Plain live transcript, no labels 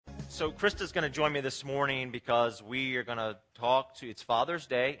So Krista's going to join me this morning because we are going to talk to, it's Father's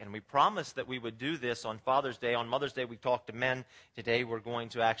Day, and we promised that we would do this on Father's Day. On Mother's Day, we talked to men. Today, we're going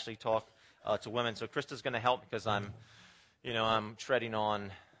to actually talk to women. So Krista's going to help because I'm treading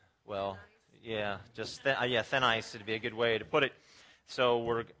on, thin ice would be a good way to put it. So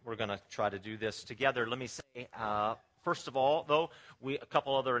we're going to try to do this together. Let me say, first of all, though, a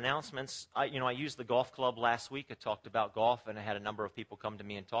couple other announcements. I used the golf club last week. I talked about golf, and I had a number of people come to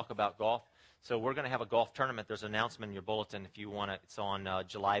me and talk about golf. So we're going to have a golf tournament. There's an announcement in your bulletin if you want it. It's on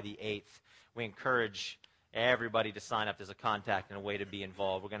July the 8th. We encourage everybody to sign up. There's a contact and a way to be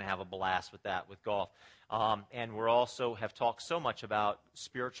involved. We're going to have a blast with that, with golf. And we're also have talked so much about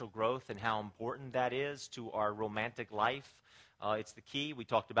spiritual growth and how important that is to our romantic life. It's the key. We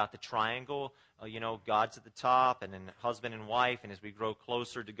talked about the triangle. God's at the top, and then husband and wife. And as we grow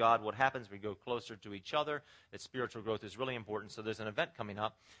closer to God, what happens? We go closer to each other. That spiritual growth is really important. So there's an event coming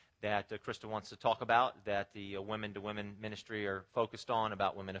up that Krista wants to talk about that the Women to Women ministry are focused on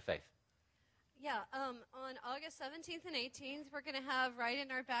about women of faith. Yeah, on August 17th and 18th, we're going to have right in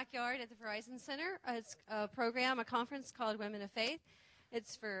our backyard at the Verizon Center a conference called Women of Faith.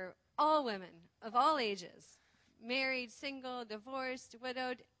 It's for all women of all ages. Married, single, divorced,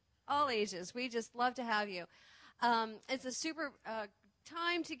 widowed, all ages. We just love to have you. It's a super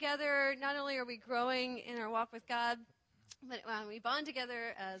time together. Not only are we growing in our walk with God, but we bond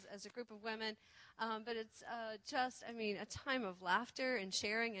together as a group of women. But it's a time of laughter and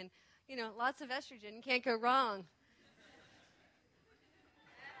sharing and, lots of estrogen. Can't go wrong.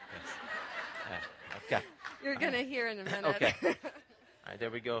 Yes. Okay. You're going to hear in a minute. Okay. All right,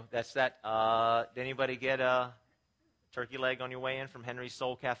 there we go. That's that. Did anybody get a turkey leg on your way in from Henry's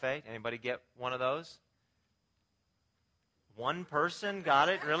Soul Cafe? Anybody get one of those? One person got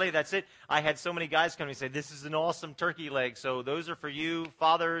it? Really? That's it? I had so many guys come to me and say, this is an awesome turkey leg. So those are for you,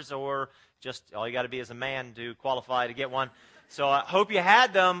 fathers, or just all you got to be as a man to qualify to get one. So I hope you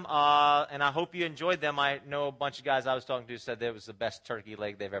had them, and I hope you enjoyed them. I know a bunch of guys I was talking to said that it was the best turkey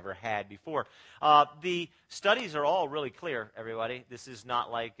leg they've ever had before. The studies are all really clear, everybody. This is not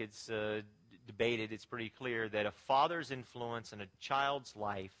like it's debated. It's pretty clear that a father's influence in a child's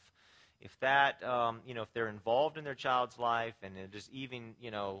life, if that, if they're involved in their child's life and they're just even,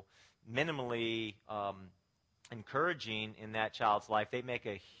 minimally encouraging in that child's life, they make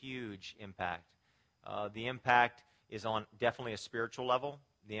a huge impact. The impact is on definitely a spiritual level.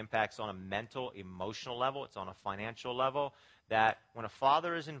 The impact's on a mental, emotional level. It's on a financial level. That when a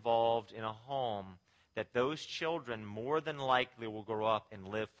father is involved in a home, that those children more than likely will grow up and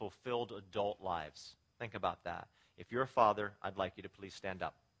live fulfilled adult lives. Think about that. If you're a father, I'd like you to please stand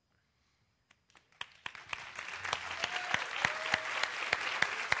up.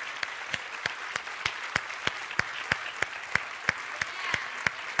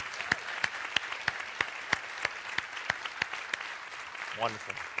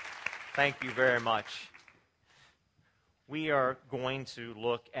 Wonderful. Thank you very much. We are going to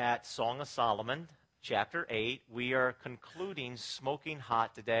look at Song of Solomon, chapter 8. We are concluding Smoking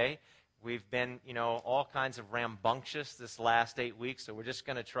Hot today. We've been, all kinds of rambunctious this last 8 weeks, so we're just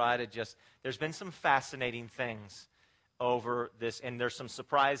going to try to there's been some fascinating things over this, and there's some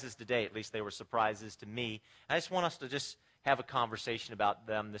surprises today. At least they were surprises to me. I just want us to just have a conversation about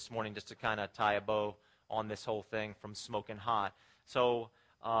them this morning just to kind of tie a bow on this whole thing from Smoking Hot. So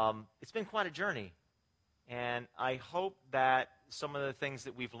it's been quite a journey, and I hope that some of the things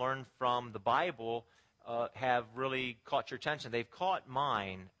that we've learned from the Bible have really caught your attention. They've caught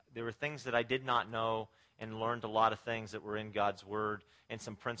mine. There were things that I did not know and learned a lot of things that were in God's Word and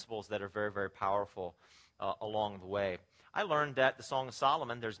some principles that are very, very powerful along the way. I learned that the Song of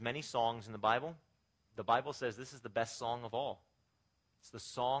Solomon, there's many songs in the Bible. The Bible says this is the best song of all. It's the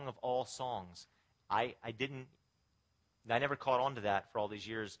song of all songs. I never caught on to that for all these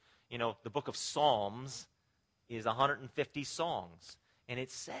years. The book of Psalms is 150 songs. And it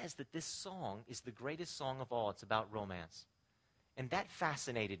says that this song is the greatest song of all. It's about romance. And that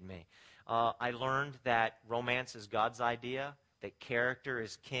fascinated me. I learned that romance is God's idea, that character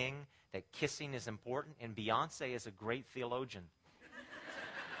is king, that kissing is important, and Beyonce is a great theologian.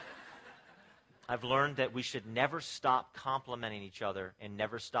 I've learned that we should never stop complimenting each other and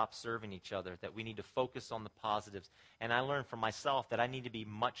never stop serving each other, that we need to focus on the positives. And I learned for myself that I need to be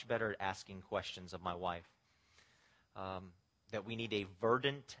much better at asking questions of my wife, that we need a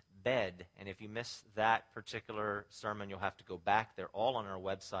verdant bed. And if you miss that particular sermon, you'll have to go back. They're all on our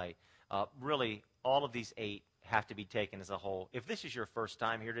website. Really, all of these 8 have to be taken as a whole. If this is your first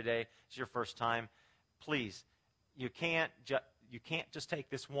time here today, it's your first time, please, you can't just take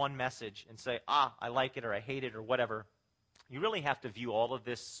this one message and say, I like it or I hate it or whatever. You really have to view all of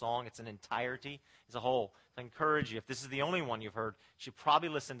this song, it's an entirety, as a whole. I encourage you, if this is the only one you've heard, you should probably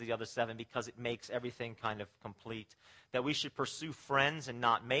listen to the other 7 because it makes everything kind of complete. That we should pursue friends and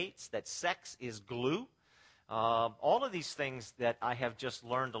not mates, that sex is glue. All of these things that I have just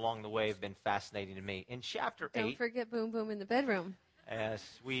learned along the way have been fascinating to me. In chapter 8... Don't forget Boom Boom in the bedroom. Yes,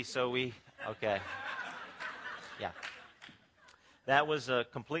 okay. Yeah. That was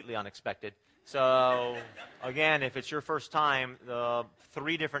completely unexpected. So, again, if it's your first time, the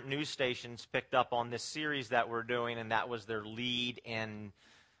 3 different news stations picked up on this series that we're doing, and that was their lead, and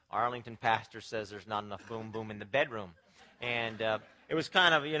Arlington pastor says there's not enough boom boom in the bedroom. And it was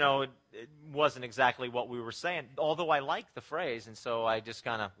kind of, it wasn't exactly what we were saying, although I like the phrase, and so I just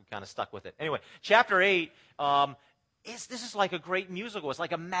kind of stuck with it. Anyway, chapter 8, this is like a great musical. It's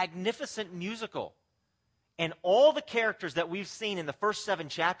like a magnificent musical. And all the characters that we've seen in the first 7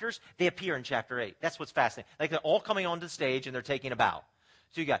 chapters, they appear in chapter 8. That's what's fascinating. Like they're all coming onto the stage and they're taking a bow.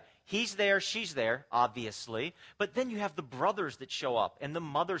 So you got, he's there, she's there, obviously. But then you have the brothers that show up, and the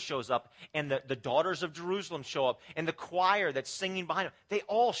mother shows up, and the daughters of Jerusalem show up, and the choir that's singing behind them. They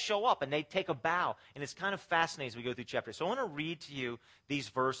all show up, and they take a bow. And it's kind of fascinating as we go through chapter. So I want to read to you these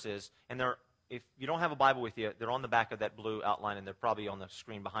verses, and if you don't have a Bible with you, they're on the back of that blue outline, and they're probably on the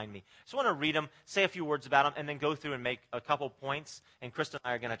screen behind me. So I want to read them, say a few words about them, and then go through and make a couple points. And Krista and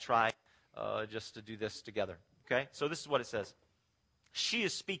I are going to try just to do this together. Okay? So this is what it says. She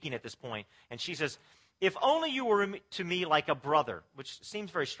is speaking at this point, and she says, "If only you were to me like a brother," which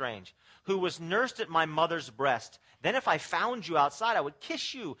seems very strange, "who was nursed at my mother's breast. Then if I found you outside, I would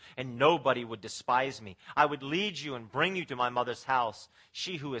kiss you, and nobody would despise me. I would lead you and bring you to my mother's house,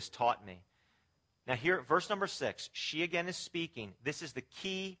 she who has taught me." Now here, verse number 6, she again is speaking. This is the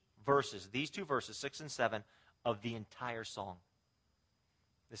key verses, these 2 verses, 6 and 7, of the entire song.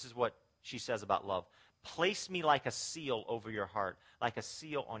 This is what she says about love. "Place me like a seal over your heart, like a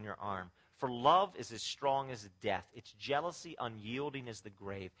seal on your arm. For love is as strong as death. Its jealousy unyielding as the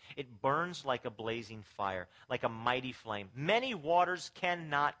grave. It burns like a blazing fire, like a mighty flame. Many waters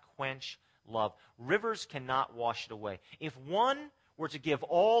cannot quench love. Rivers cannot wash it away. If one were to give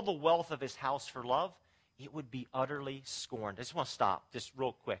all the wealth of his house for love, it would be utterly scorned." I just want to stop just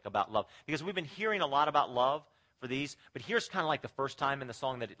real quick about love, because we've been hearing a lot about love for these, but here's kind of like the first time in the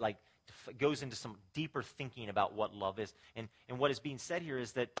song that it goes into some deeper thinking about what love is. And what is being said here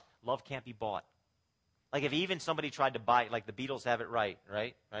is that love can't be bought. Like if even somebody tried to buy, like the Beatles have it right?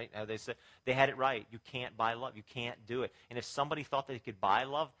 How they said they had it right. You can't buy love. You can't do it. And if somebody thought they could buy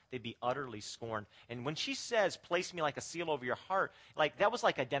love, they'd be utterly scorned. And when she says, "Place me like a seal over your heart," like that was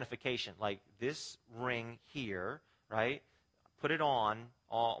like identification. Like this ring here, right? Put it on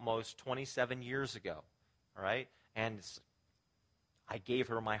almost 27 years ago, all right? And I gave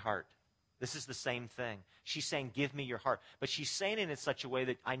her my heart. This is the same thing. She's saying, "Give me your heart." But she's saying it in such a way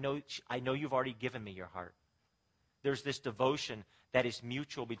that I know you've already given me your heart. There's this devotion that is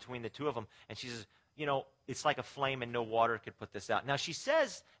mutual between the 2 of them. And she says, it's like a flame and no water could put this out. Now she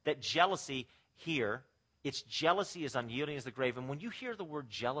says that jealousy here, its jealousy is unyielding as the grave. And when you hear the word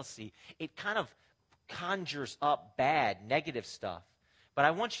jealousy, it kind of conjures up bad, negative stuff. But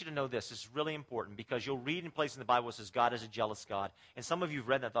I want you to know this. It's really important because you'll read in places in the Bible it says God is a jealous God. And some of you have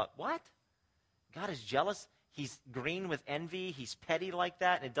read that and thought, what? God is jealous? He's green with envy? He's petty like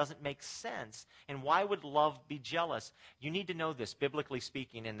that? And it doesn't make sense. And why would love be jealous? You need to know this, biblically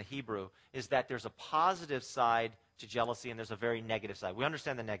speaking, in the Hebrew, is that there's a positive side to jealousy and there's a very negative side. We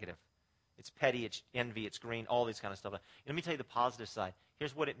understand the negative. It's petty, it's envy, it's green, all these kind of stuff. Let me tell you the positive side.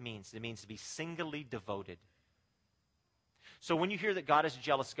 Here's what it means. It means to be singly devoted. So when you hear that God is a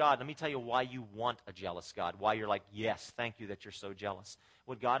jealous God, let me tell you why you want a jealous God, why you're like, yes, thank you that you're so jealous.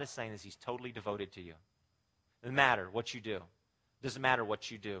 What God is saying is he's totally devoted to you. It doesn't matter what you do. It doesn't matter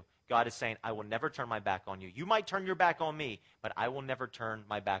what you do. God is saying, I will never turn my back on you. You might turn your back on me, but I will never turn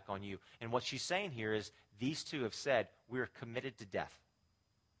my back on you. And what she's saying here is these 2 have said, we're committed to death.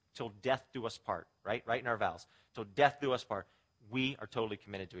 Till death do us part, right? Right in our vows. Till death do us part. We are totally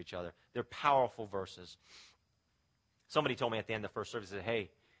committed to each other. They're powerful verses. Somebody told me at the end of the first service, said,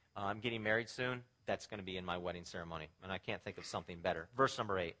 hey, I'm getting married soon. That's going to be in my wedding ceremony. And I can't think of something better. Verse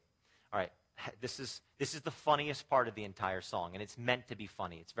number 8. All right, this is the funniest part of the entire song, and it's meant to be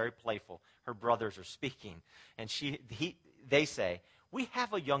funny. It's very playful. Her brothers are speaking, and they say, "We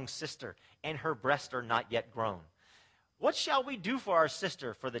have a young sister, and her breasts are not yet grown. What shall we do for our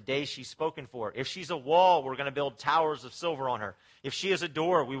sister for the day she's spoken for? If she's a wall, we're going to build towers of silver on her. If she is a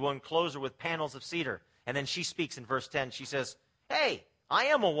door, we will enclose her with panels of cedar." And then she speaks in verse 10. She says, "Hey, I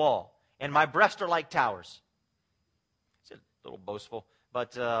am a wall, and my breasts are like towers." It's a little boastful,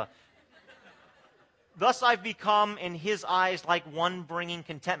 but Thus I've become in his eyes like one bringing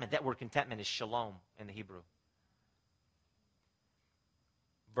contentment. That word contentment is shalom in the Hebrew.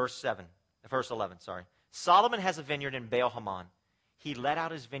 Verse 11, sorry. Solomon has a vineyard in Baal Hamon. He let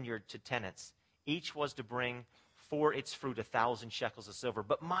out his vineyard to tenants. Each was to bring for its fruit 1,000 shekels of silver.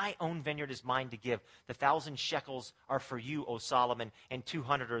 But my own vineyard is mine to give. The 1,000 shekels are for you, O Solomon, and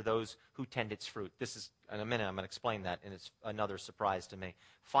 200 are those who tend its fruit. This is, in a minute, I'm going to explain that, and it's another surprise to me.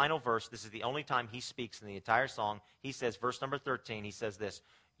 Final verse, this is the only time he speaks in the entire song. He says, verse number 13, he says this,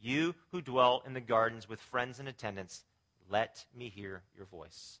 you who dwell in the gardens with friends and attendants, let me hear your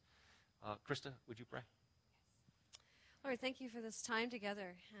voice. Krista, would you pray? Lord, thank you for this time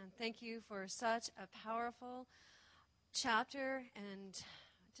together, and thank you for such a powerful chapter and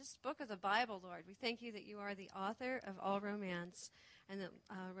just book of the Bible, Lord. We thank you that you are the author of all romance, and that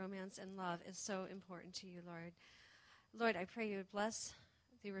romance and love is so important to you, Lord. Lord, I pray you would bless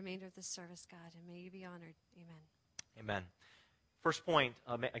the remainder of this service, God, and may you be honored. Amen. Amen. First point,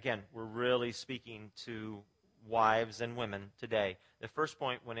 again, we're really speaking to wives and women today. The first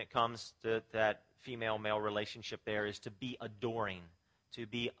point when it comes to that female-male relationship there is to be adoring. To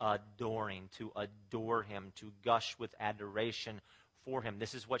be adoring, to adore him, to gush with adoration for him.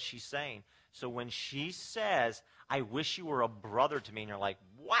 This is what she's saying. So when she says, I wish you were a brother to me, and you're like,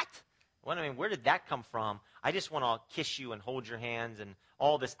 what? Well, I mean, where did that come from? I just want to kiss you and hold your hands and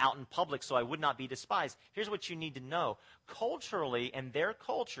all this out in public so I would not be despised. Here's what you need to know. Culturally, in their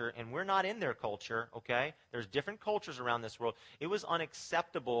culture, and we're not in their culture, okay? There's different cultures around this world. It was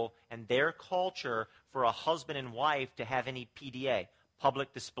unacceptable in their culture for a husband and wife to have any PDA.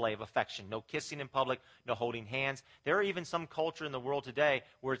 Public display of affection. No kissing in public, no holding hands. There are even some culture in the world today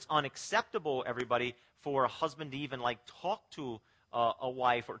where it's unacceptable, everybody, for a husband to even talk to a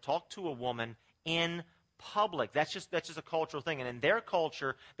wife or talk to a woman in public. That's just a cultural thing. And in their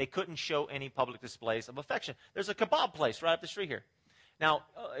culture, they couldn't show any public displays of affection. There's a kebab place right up the street here. Now,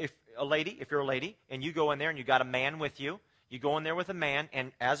 if you're a lady, and you go in there and you got a man with you, you go in there with a man,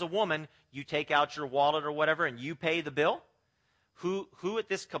 and as a woman, you take out your wallet or whatever, and you pay the bill. Who at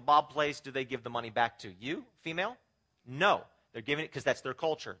this kebab place do they give the money back to? You, female? No. They're giving it because that's their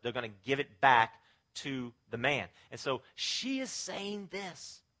culture. They're going to give it back to the man. And so she is saying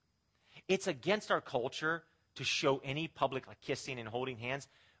this. It's against our culture to show any public kissing and holding hands,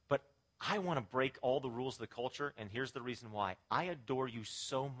 but I want to break all the rules of the culture, and here's the reason why. I adore you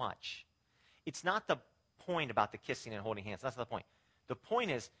so much. It's not the point about the kissing and holding hands. That's not the point. The point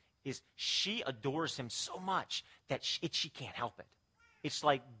is she adores him so much that she can't help it. It's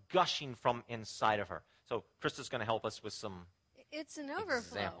like gushing from inside of her. So Krista's going to help us with some It's an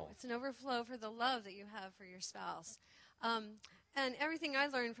overflow. examples. It's an overflow for the love that you have for your spouse. And everything I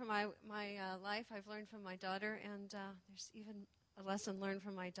learned from my life, I've learned from my daughter, and there's even a lesson learned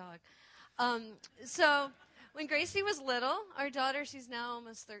from my dog. So when Gracie was little, our daughter, she's now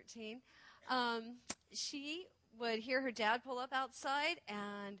almost 13, she would hear her dad pull up outside,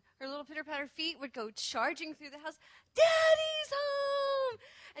 and her little pitter-patter feet would go charging through the house. Daddy's home!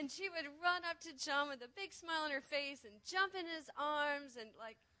 And she would run up to John with a big smile on her face and jump in his arms, and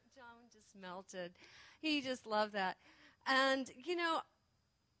John just melted. He just loved that. And,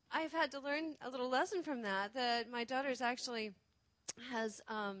 I've had to learn a little lesson from that my daughter's actually has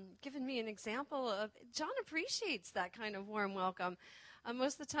given me an example of John appreciates that kind of warm welcome.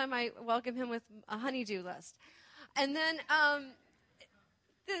 Most of the time I welcome him with a honey-do list. And then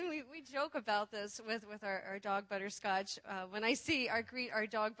we joke about this with our dog Butterscotch. When I greet our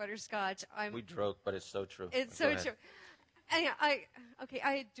dog Butterscotch, We joke, but it's so true. It's Go so ahead. true. And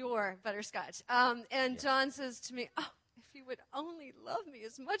I adore Butterscotch. And John says to me, "Oh, if you would only love me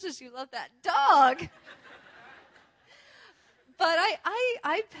as much as you love that dog." But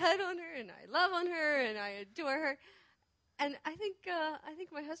I pet on her and I love on her and I adore her. And I think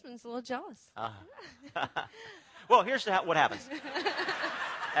my husband's a little jealous. Well, here's what happens.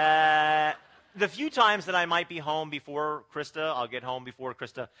 The few times that I might be home before Krista, I'll get home before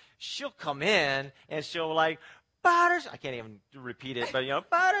Krista, she'll come in and she'll Butterscotch. I can't even repeat it, but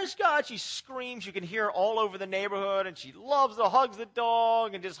Butterscotch. She screams. You can hear her all over the neighborhood, and she loves to hug the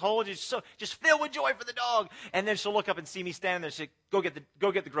dog and just holds you, just filled with joy for the dog. And then she'll look up and see me standing there. She'll go get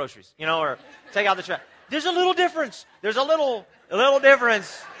the groceries, or take out the trash. There's a little difference. There's a little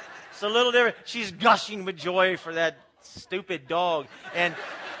difference. It's a little different. She's gushing with joy for that stupid dog, and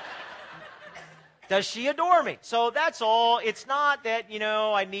does she adore me? So that's all. It's not that,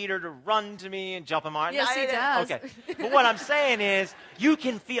 I need her to run to me and jump in my arms. Yes, he does. Okay. But what I'm saying is, you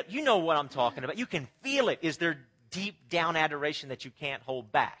can feel, you know what I'm talking about. You can feel it. Is there deep down adoration that you can't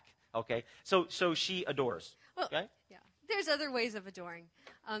hold back? Okay? So she adores. Well, okay? yeah. there's other ways of adoring.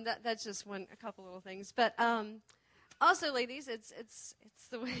 That's just a couple little things. But also, ladies, it's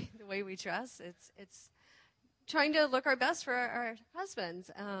the way we dress. It's trying to look our best for our husbands.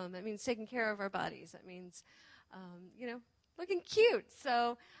 It means taking care of our bodies. It means, looking cute.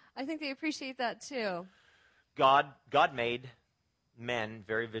 So I think they appreciate that too. God made men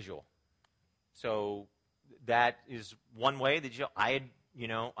very visual. So that is one way that I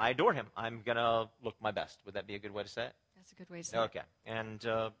adore him. I'm going to look my best. Would that be a good way to say it? That's a good way to say it. Okay.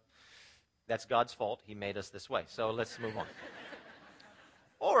 And that's God's fault. He made us this way. So let's move on.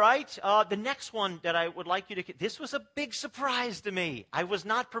 All right. The next one that I would like you to... This was a big surprise to me. I was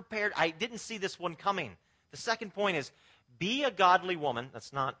not prepared. I didn't see this one coming. The second point is, be a godly woman.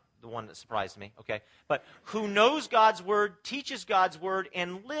 That's not the one that surprised me, okay? But who knows God's word, teaches God's word,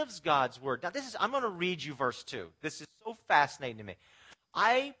 and lives God's word. Now, I'm going to read you verse 2. This is so fascinating to me.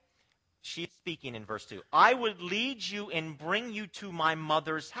 She's speaking in verse 2. I would lead you and bring you to my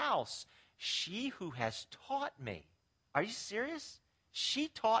mother's house. She who has taught me. Are you serious? She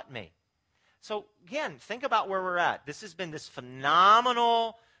taught me. So, again, think about where we're at. This has been this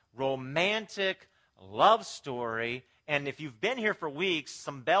phenomenal, romantic love story. And if you've been here for weeks,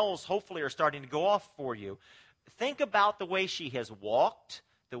 some bells hopefully are starting to go off for you. Think about the way she has walked,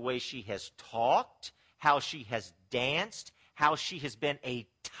 the way she has talked, how she has danced, how she has been a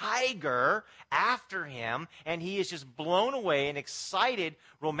tiger after him, and he is just blown away and excited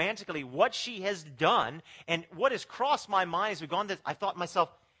romantically what she has done. And what has crossed my mind as we've gone to this, I thought to myself,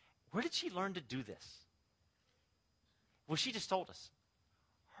 where did she learn to do this? Well, she just told us.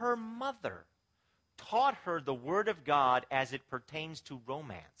 Her mother taught her the Word of God as it pertains to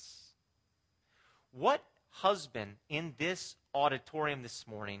romance. What husband in this auditorium this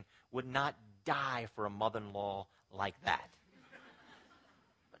morning would not die for a mother-in-law like that?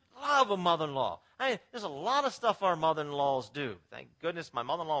 Love a mother-in-law. I mean, there's a lot of stuff our mother-in-laws do. Thank goodness my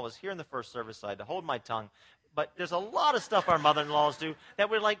mother-in-law was here in the first service, so I had to hold my tongue. But there's a lot of stuff our mother-in-laws do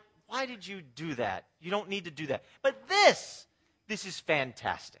that we're like, why did you do that? You don't need to do that. But this is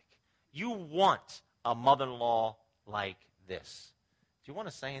fantastic. You want a mother-in-law like this. Do you want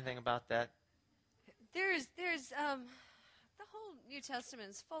to say anything about that? There's the whole New Testament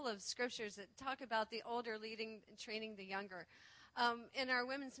is full of scriptures that talk about the older leading and training the younger. In our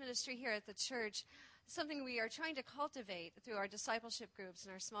women's ministry here at the church, something we are trying to cultivate through our discipleship groups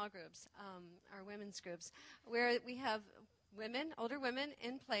and our small groups, our women's groups, where we have older women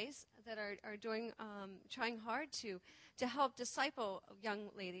in place that are doing, trying hard to help disciple young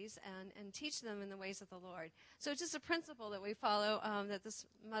ladies and teach them in the ways of the Lord. So it's just a principle that we follow that this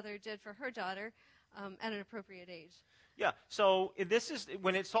mother did for her daughter at an appropriate age. Yeah, so this is,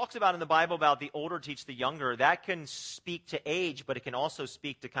 when it talks about in the Bible about the older teach the younger, that can speak to age, but it can also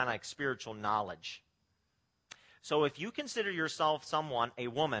speak to kind of like spiritual knowledge. So if you consider yourself a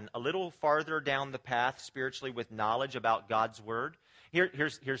woman, a little farther down the path spiritually with knowledge about God's Word,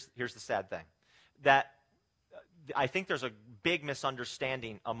 here's the sad thing. That I think there's a big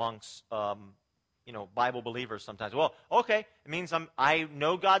misunderstanding amongst Bible believers sometimes. Well, okay, it means I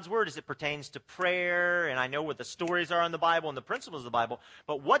know God's Word as it pertains to prayer, and I know what the stories are in the Bible and the principles of the Bible,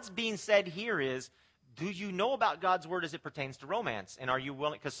 but what's being said here is, do you know about God's Word as it pertains to romance? And are you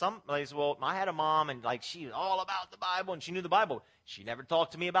willing, because some ladies, well, I had a mom, and she was all about the Bible, and she knew the Bible. She never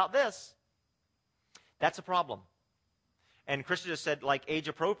talked to me about this. That's a problem. And Krista just said, age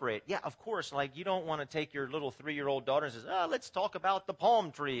appropriate. Yeah, of course, you don't want to take your little 3-year-old daughter and say, let's talk about the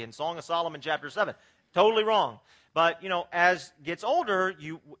palm tree in Song of Solomon chapter 7. Totally wrong. But, as gets older,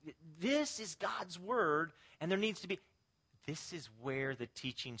 this is God's Word, and there needs to be, this is where the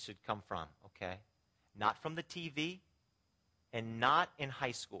teaching should come from, okay? Not from the TV and not in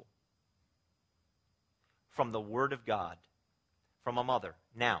high school. From the Word of God. From a mother.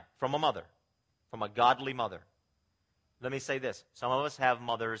 Now, from a godly mother. Let me say this. Some of us have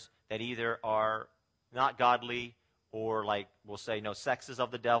mothers that either are not godly or we'll say, no, sex is of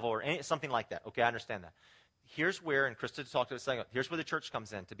the devil or something like that. Okay, I understand that. Here's where, and Krista talked about this second, here's where the church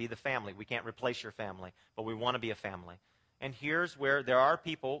comes in, to be the family. We can't replace your family, but we want to be a family. And here's where there are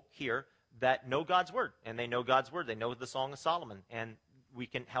people here that know God's Word, and they know God's Word. They know the Song of Solomon, and we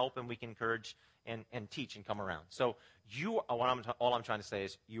can help and we can encourage and teach and come around. So all I'm trying to say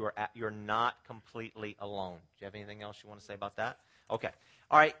is you're not completely alone. Do you have anything else you want to say about that? Okay.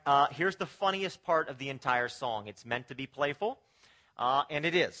 All right. Here's the funniest part of the entire song. It's meant to be playful, and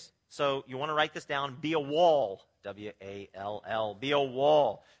it is. So you want to write this down. Be a wall. W-A-L-L. Be a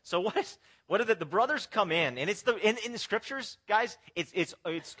wall. So what are the brothers come in, and it's in the scriptures, guys.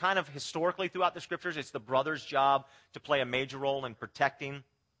 It's kind of historically throughout the scriptures. It's the brother's job to play a major role in protecting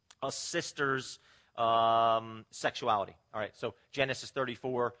a sister's sexuality. All right, so Genesis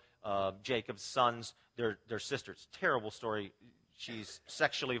 34, Jacob's sons, their sisters. Terrible story. She's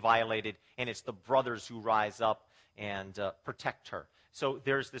sexually violated, and it's the brothers who rise up and protect her. So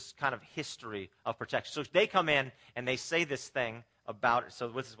there's this kind of history of protection. So they come in, and they say this thing about it. So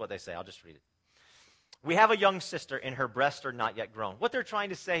this is what they say. I'll just read it. We have a young sister, and her breasts are not yet grown. What they're trying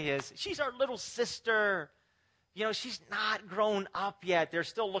to say is, she's our little sister. You know, she's not grown up yet. They're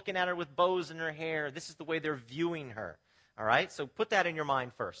still looking at her with bows in her hair. This is the way they're viewing her. All right? So put that in your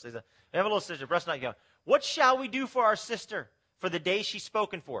mind first. We have a little sister, breasts not young. What shall we do for our sister for the day she's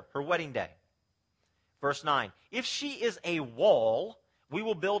spoken for, her wedding day? Verse 9. If she is a wall, we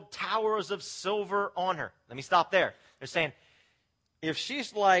will build towers of silver on her. Let me stop there. They're saying, if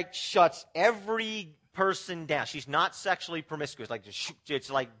she's like shuts every person down, she's not sexually promiscuous, like it's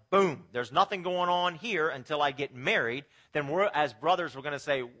like boom, there's nothing going on here until I get married, then we're, as brothers, we're going to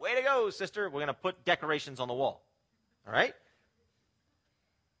say, way to go, sister. We're going to put decorations on the wall. All right?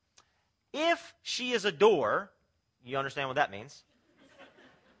 If she is a door, you understand what that means?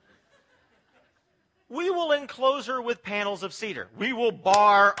 We will enclose her with panels of cedar. We will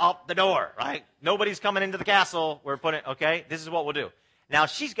bar up the door, right? Nobody's coming into the castle. We're putting, okay, this is what we'll do. Now,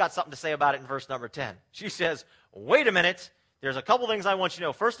 she's got something to say about it in verse number 10. She says, wait a minute. There's a couple things I want you to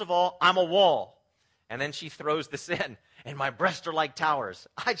know. First of all, I'm a wall. And then she throws this in, and my breasts are like towers.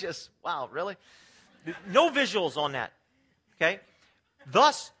 Wow, really? No visuals on that, okay?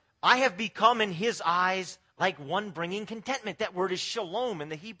 Thus, I have become in his eyes like one bringing contentment. That word is shalom in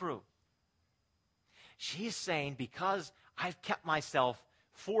the Hebrew. She's saying, because I've kept myself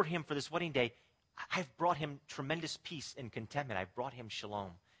for him for this wedding day, I've brought him tremendous peace and contentment. I've brought him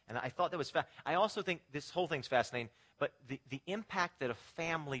shalom. And I thought that was I also think this whole thing's fascinating, but the impact that a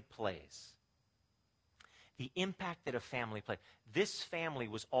family plays. The impact that a family plays. This family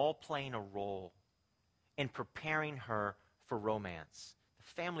was all playing a role in preparing her for romance.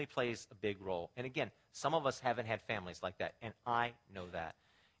 The family plays a big role. And again, some of us haven't had families like that, and I know that.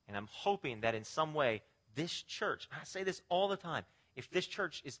 And I'm hoping that in some way, this church, I say this all the time, if this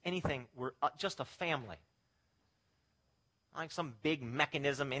church is anything, we're just a family. Like some big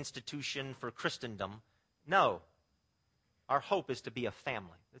mechanism, institution for Christendom. No. Our hope is to be a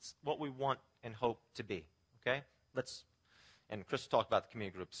family. It's what we want and hope to be. Okay? And Chris talked about the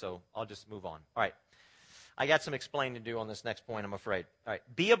community group, so I'll just move on. All right. I got some explaining to do on this next point, I'm afraid. All right.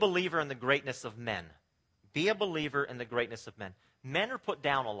 Be a believer in the greatness of men. Be a believer in the greatness of men. Men are put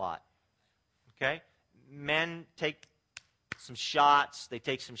down a lot. Okay? Men take some shots. They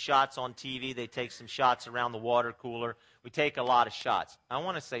take some shots on TV. They take some shots around the water cooler. We take a lot of shots. I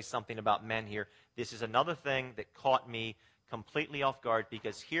want to say something about men here. This is another thing that caught me completely off guard,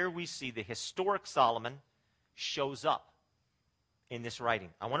 because here we see the historic Solomon shows up in this writing.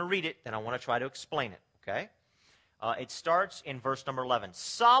 I want to read it, then I want to try to explain it. Okay? It starts in verse number 11.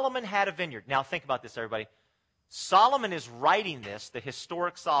 Solomon had a vineyard. Now think about this, everybody. Solomon is writing this, the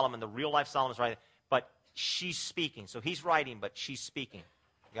historic Solomon, the real-life Solomon is writing, but she's speaking. So he's writing, but she's speaking.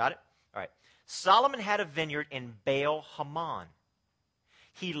 Got it? All right. Solomon had a vineyard in Baal Hamon.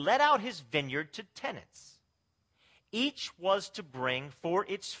 He let out his vineyard to tenants. Each was to bring for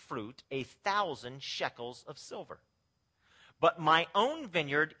its fruit 1,000 shekels of silver. But my own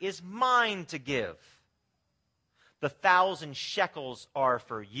vineyard is mine to give. The 1,000 shekels are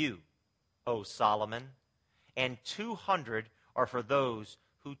for you, O Solomon, and 200 are for those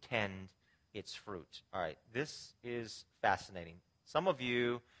who tend its fruit. All right, this is fascinating. Some of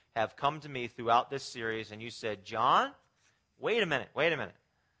you have come to me throughout this series and you said, John, wait a minute.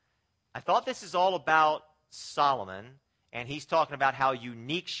 I thought this is all about Solomon, and he's talking about how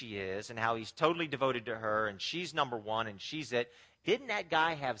unique she is and how he's totally devoted to her, and she's number one and she's it. Didn't that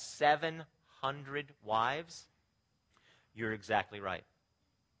guy have 700 wives? You're exactly right.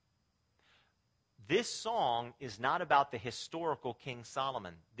 This song is not about the historical King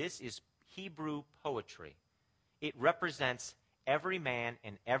Solomon. This is Hebrew poetry. It represents every man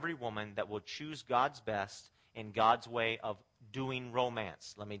and every woman that will choose God's best in God's way of doing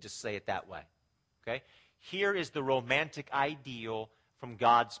romance. Let me just say it that way. Okay? Here is the romantic ideal from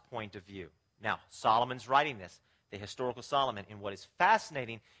God's point of view. Now, Solomon's writing this, the historical Solomon, and what is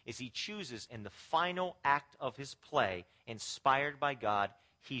fascinating is he chooses in the final act of his play, inspired by God,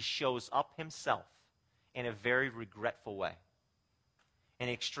 he shows up himself in a very regretful way, an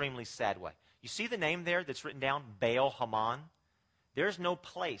extremely sad way. You see the name there that's written down, Baal Hamon? There's no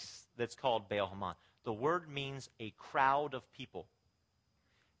place that's called Baal Hamon. The word means a crowd of people.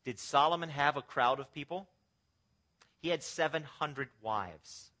 Did Solomon have a crowd of people? He had 700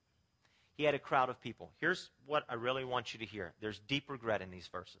 wives. He had a crowd of people. Here's what I really want you to hear. There's deep regret in these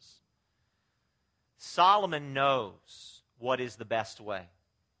verses. Solomon knows what is the best way.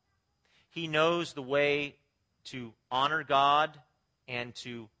 He knows the way to honor God and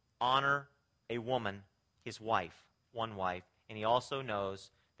to honor a woman, his wife, one wife, and he also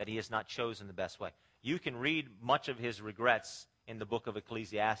knows that he has not chosen the best way. You can read much of his regrets in the book of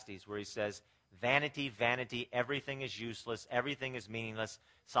Ecclesiastes, where he says, vanity, vanity, everything is useless, everything is meaningless.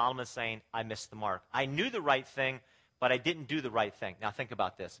 Solomon's saying, I missed the mark. I knew the right thing, but I didn't do the right thing. Now think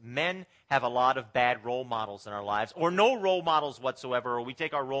about this. Men have a lot of bad role models in our lives, or no role models whatsoever, or we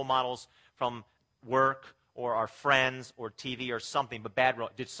take our role models from work or our friends or TV or something, but bad role.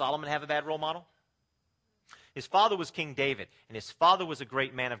 Did Solomon have a bad role model? His father was King David, and his father was a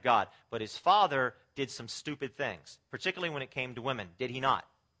great man of God, but his father did some stupid things, particularly when it came to women. Did he not?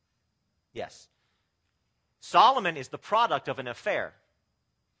 Yes. Solomon is the product of an affair.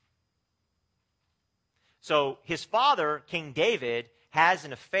 So his father, King David, has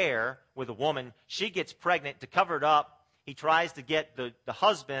an affair with a woman. She gets pregnant. To cover it up, he tries to get the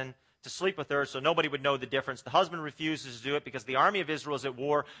husband to sleep with her so nobody would know the difference. The husband refuses to do it because the army of Israel is at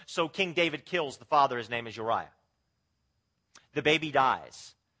war, so King David kills the father. His name is Uriah. The baby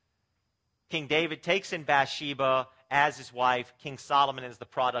dies. King David takes in Bathsheba as his wife. King Solomon is the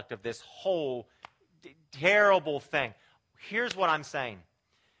product of this whole terrible thing. Here's what I'm saying.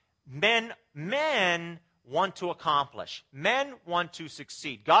 Men want to accomplish. Men want to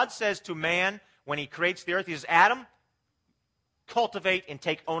succeed. God says to man, when he creates the earth, he says, Adam, cultivate and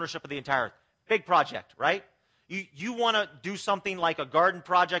take ownership of the entire earth. Big project, right? You want to do something like a garden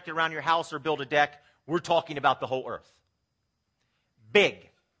project around your house or build a deck, we're talking about the whole earth. Big.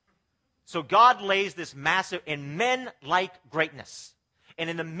 So God lays this massive, and men like greatness. And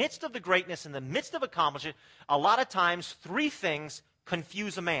in the midst of the greatness, in the midst of accomplishment, a lot of times 3 things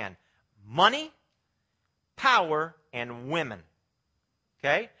confuse a man. Money, power, and women.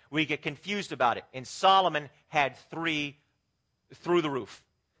 Okay? We get confused about it. And Solomon had 3 through the roof.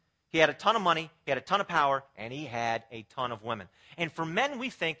 He had a ton of money, he had a ton of power, and he had a ton of women. And for men, we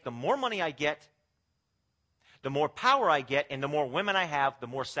think the more money I get, the more power I get, and the more women I have, the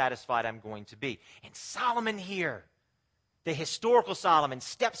more satisfied I'm going to be. And Solomon here, the historical Solomon,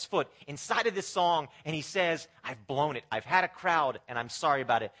 steps foot inside of this song, and he says, I've blown it. I've had a crowd, and I'm sorry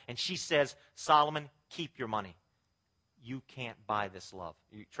about it. And she says, Solomon, keep your money. You can't buy this love.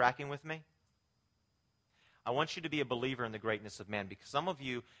 Are you tracking with me? I want you to be a believer in the greatness of men, because some of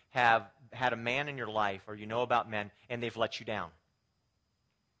you have had a man in your life, or you know about men, and they've let you down.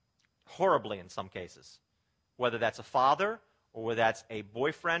 Horribly in some cases. Whether that's a father, or whether that's a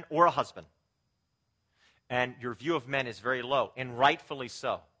boyfriend, or a husband. And your view of men is very low, and rightfully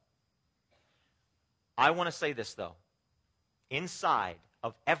so. I want to say this, though. Inside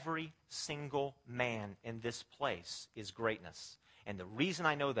of every single man in this place is greatness. And the reason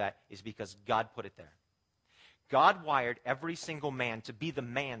I know that is because God put it there. God wired every single man to be the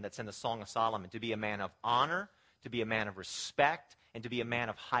man that's in the Song of Solomon, to be a man of honor, to be a man of respect, and to be a man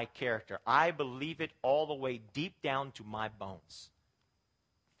of high character. I believe it all the way deep down to my bones.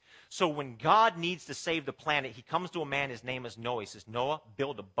 So when God needs to save the planet, he comes to a man, his name is Noah. He says, Noah,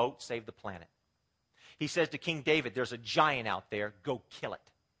 build a boat, save the planet. He says to King David, there's a giant out there, go kill it.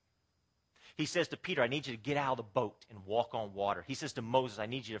 He says to Peter, I need you to get out of the boat and walk on water. He says to Moses, I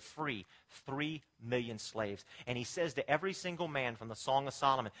need you to free 3 million slaves. And he says to every single man from the Song of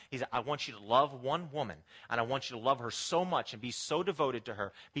Solomon, he said, I want you to love one woman, and I want you to love her so much and be so devoted to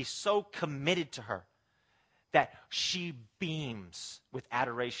her, be so committed to her, that she beams with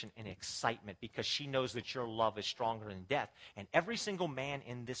adoration and excitement because she knows that your love is stronger than death. And every single man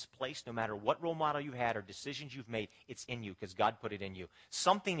in this place, no matter what role model you had or decisions you've made, it's in you because God put it in you.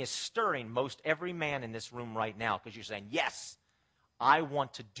 Something is stirring most every man in this room right now because you're saying, yes, I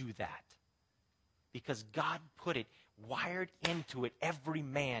want to do that. Because God put it, wired into it, every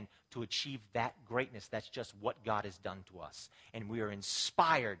man to achieve that greatness. That's just what God has done to us. And we are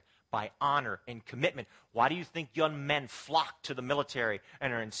inspired by honor and commitment. Why do you think young men flock to the military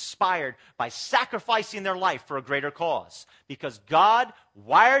and are inspired by sacrificing their life for a greater cause? Because God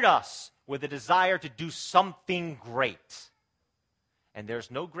wired us with a desire to do something great. And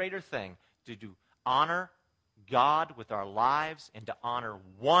there's no greater thing to do honor God with our lives and to honor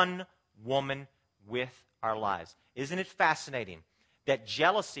one woman with our lives. Isn't it fascinating that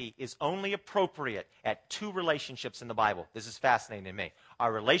jealousy is only appropriate at 2 relationships in the Bible? This is fascinating to me.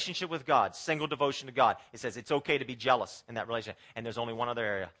 Our relationship with God, single devotion to God. It says it's okay to be jealous in that relationship. And there's only one other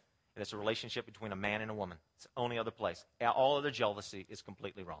area, and it's a relationship between a man and a woman. It's the only other place. All other jealousy is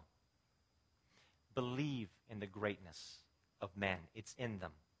completely wrong. Believe in the greatness of men. It's in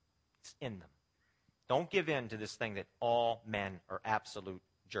them. It's in them. Don't give in to this thing that all men are absolute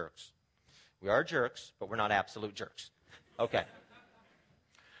jerks. We are jerks, but we're not absolute jerks. Okay.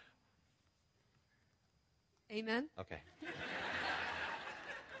 Amen. Okay.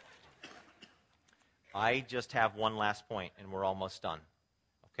 I just have one last point, and we're almost done.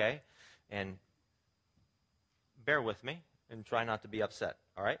 Okay? And bear with me and try not to be upset.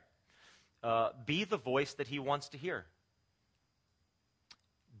 All right? Be the voice that he wants to hear.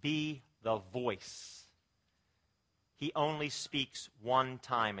 Be the voice. He only speaks one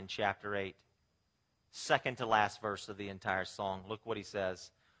time in chapter 8. Second to last verse of the entire song. Look what he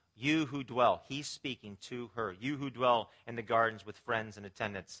says. You who dwell, he's speaking to her. You who dwell in the gardens with friends and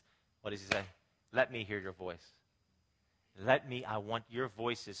attendants. What does he say? Let me hear your voice. I want your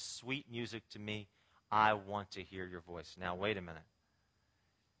voice is sweet music to me. I want to hear your voice. Now, wait a minute.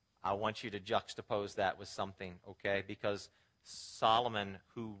 I want you to juxtapose that with something, okay? Because Solomon,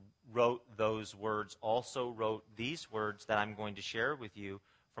 who wrote those words, also wrote these words that I'm going to share with you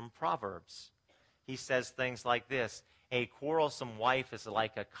from Proverbs. He says things like this: a quarrelsome wife is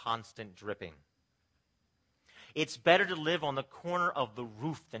like a constant dripping. It's better to live on the corner of the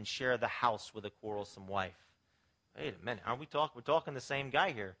roof than share the house with a quarrelsome wife. Wait a minute, we're talking the same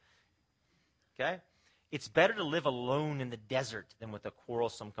guy here. Okay? It's better to live alone in the desert than with a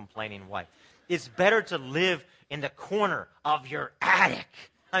quarrelsome, complaining wife. It's better to live in the corner of your attic.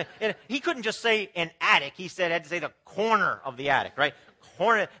 He couldn't just say an attic. He had to say the corner of the attic, right?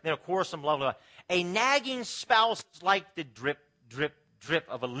 Corner, then a quarrelsome, lovely wife. A nagging spouse is like the drip, drip, drip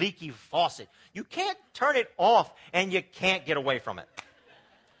of a leaky faucet. You can't turn it off, and you can't get away from it.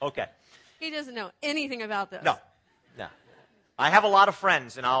 Okay. He doesn't know anything about this. No. I have a lot of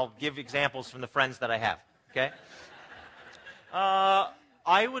friends, and I'll give examples from the friends that I have. Okay?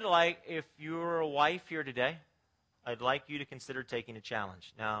 I would like, if you're a wife here today, I'd like you to consider taking a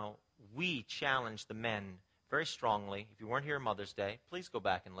challenge. Now, we challenge the men very strongly. If you weren't here on Mother's Day, please go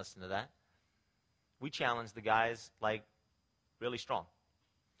back and listen to that. We challenge the guys, like, really strong.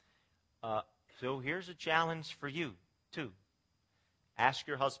 So here's a challenge for you, too. Ask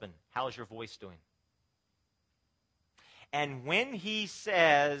your husband, how's your voice doing? And when he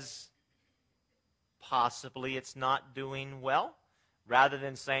says, possibly it's not doing well, rather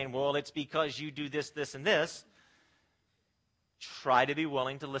than saying, well, it's because you do this, this, and this, try to be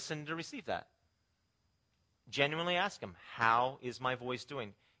willing to listen to receive that. Genuinely ask him, how is my voice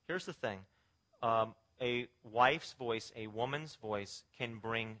doing? Here's the thing. A wife's voice, a woman's voice, can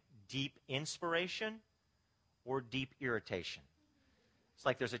bring deep inspiration or deep irritation. It's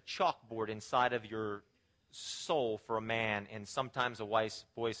like there's a chalkboard inside of your soul for a man, and sometimes a wife's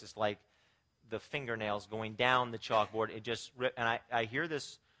voice is like the fingernails going down the chalkboard. It just and I hear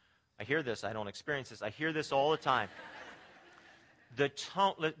this. I don't experience this. I hear this all the time. The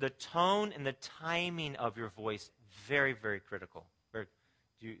tone and the timing of your voice, very, very critical.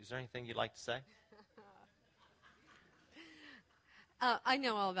 Is there anything you'd like to say? I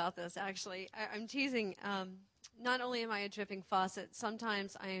know all about this, actually. I'm teasing. Not only am I a dripping faucet,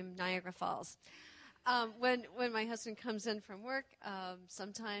 sometimes I am Niagara Falls. When my husband comes in from work,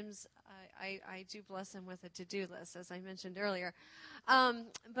 sometimes I do bless him with a to-do list, as I mentioned earlier.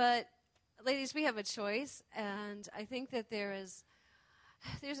 But, ladies, we have a choice, and I think that there's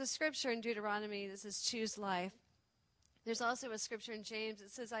a scripture in Deuteronomy that says, choose life. There's also a scripture in James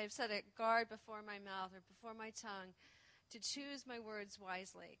that says, I have set a guard before my mouth or before my tongue to choose my words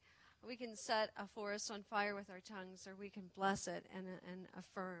wisely. We can set a forest on fire with our tongues, or we can bless it and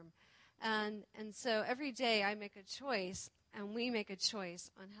affirm. And so every day I make a choice, and we make a choice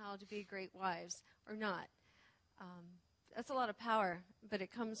on how to be great wives or not. That's a lot of power, but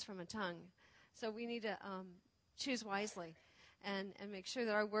it comes from a tongue. So we need to choose wisely and make sure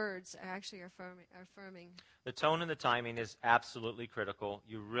that our words are actually affirming. The tone and the timing is absolutely critical.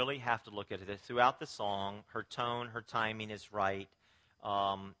 You really have to look at it. Throughout the song, her tone, her timing is right,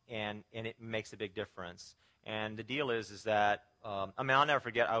 and it makes a big difference. And the deal is that, I'll never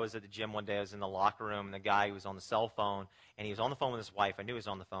forget, I was at the gym one day, I was in the locker room, and the guy was on the cell phone, and he was on the phone with his wife. I knew he was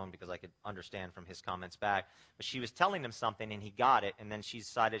on the phone because I could understand from his comments back. But she was telling him something, and he got it, and then she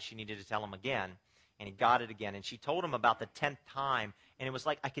decided she needed to tell him again, and he got it again. And she told him about the 10th time, and it was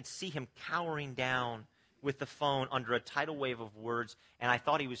like I could see him cowering down with the phone under a tidal wave of words, and I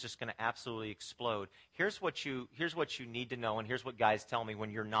thought he was just going to absolutely explode. Here's what you need to know, and here's what guys tell me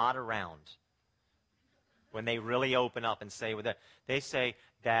when you're not around. When they really open up and say, they say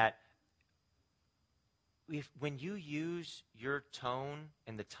that when you use your tone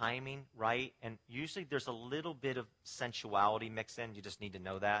and the timing right, and usually there's a little bit of sensuality mixed in, you just need to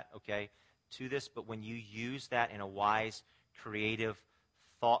know that, okay, to this, but when you use that in a wise, creative,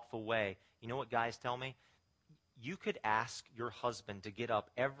 thoughtful way, you know what guys tell me? you could ask your husband to get up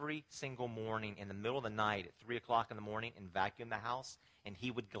every single morning in the middle of the night at 3 o'clock in the morning and vacuum the house, and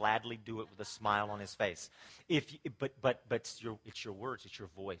he would gladly do it with a smile on his face. But it's your words, it's your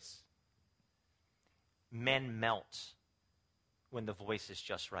voice. Men melt when the voice is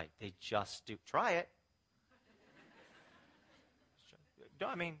just right. They just do. Try it.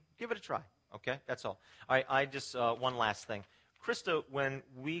 I mean, give it a try. Okay, that's all. All right, I just, one last thing. Krista, when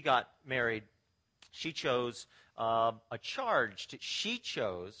we got married, she chose a charge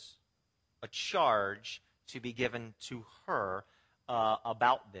to be given to her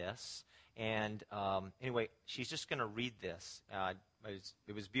about this. And anyway, she's just going to read this.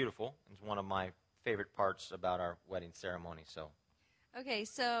 It was beautiful. It's one of my favorite parts about our wedding ceremony. Okay,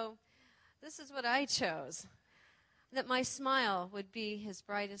 so this is what I chose. That my smile would be his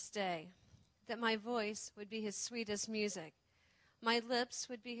brightest day. That my voice would be his sweetest music. My lips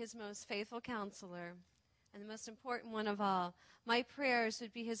would be his most faithful counselor. And the most important one of all, my prayers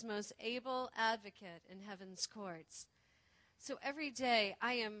would be his most able advocate in heaven's courts. So every day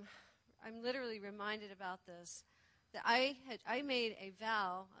I'm literally reminded about this, that I made a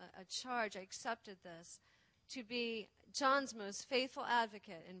vow, a charge, I accepted this, to be John's most faithful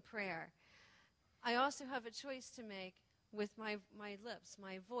advocate in prayer. I also have a choice to make with my lips,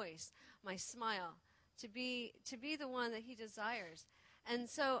 my voice, my smile, to be the one that he desires. And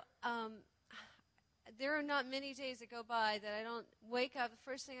so there are not many days that go by that I don't wake up. The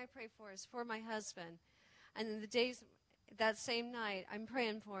first thing I pray for is for my husband. And then the days, that same night, I'm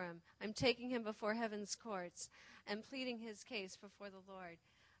praying for him. I'm taking him before heaven's courts and pleading his case before the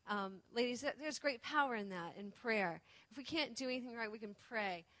Lord. Ladies, there's great power in that, in prayer. If we can't do anything right, we can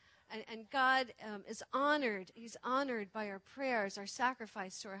pray. And God is honored. He's honored by our prayers, our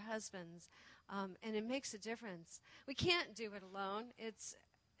sacrifice to our husbands. And it makes a difference. We can't do it alone. It's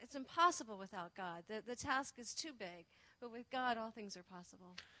impossible without God. The task is too big. But with God, all things are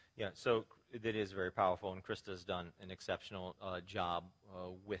possible. Yeah, so it is very powerful, and Krista's done an exceptional job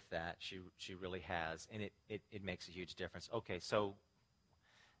with that. She really has, and it makes a huge difference. Okay, so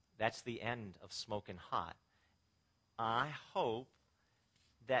that's the end of Smoking Hot. I hope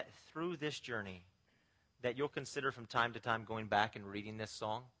that through this journey that you'll consider from time to time going back and reading this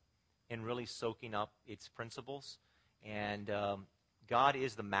song and really soaking up its principles. And God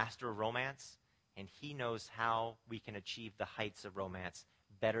is the master of romance, and he knows how we can achieve the heights of romance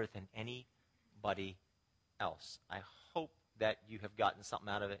better than anybody else. I hope that you have gotten something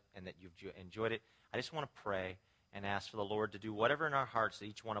out of it and that you've enjoyed it. I just want to pray and ask for the Lord to do whatever in our hearts that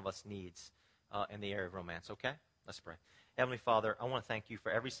each one of us needs in the area of romance, okay? Let's pray. Heavenly Father, I want to thank you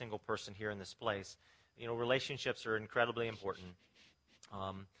for every single person here in this place. You know, relationships are incredibly important.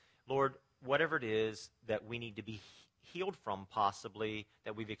 Lord, whatever it is that we need to be healed from, possibly,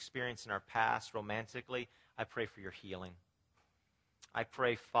 that we've experienced in our past romantically, I pray for your healing. I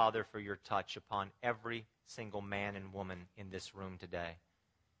pray, Father, for your touch upon every single man and woman in this room today.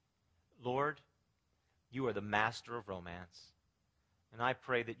 Lord, you are the master of romance. And I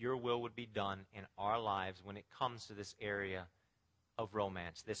pray that your will would be done in our lives when it comes to this area of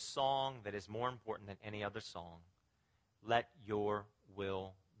romance, this song that is more important than any other song. Let your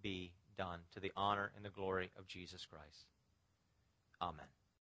will be done to the honor and the glory of Jesus Christ. Amen.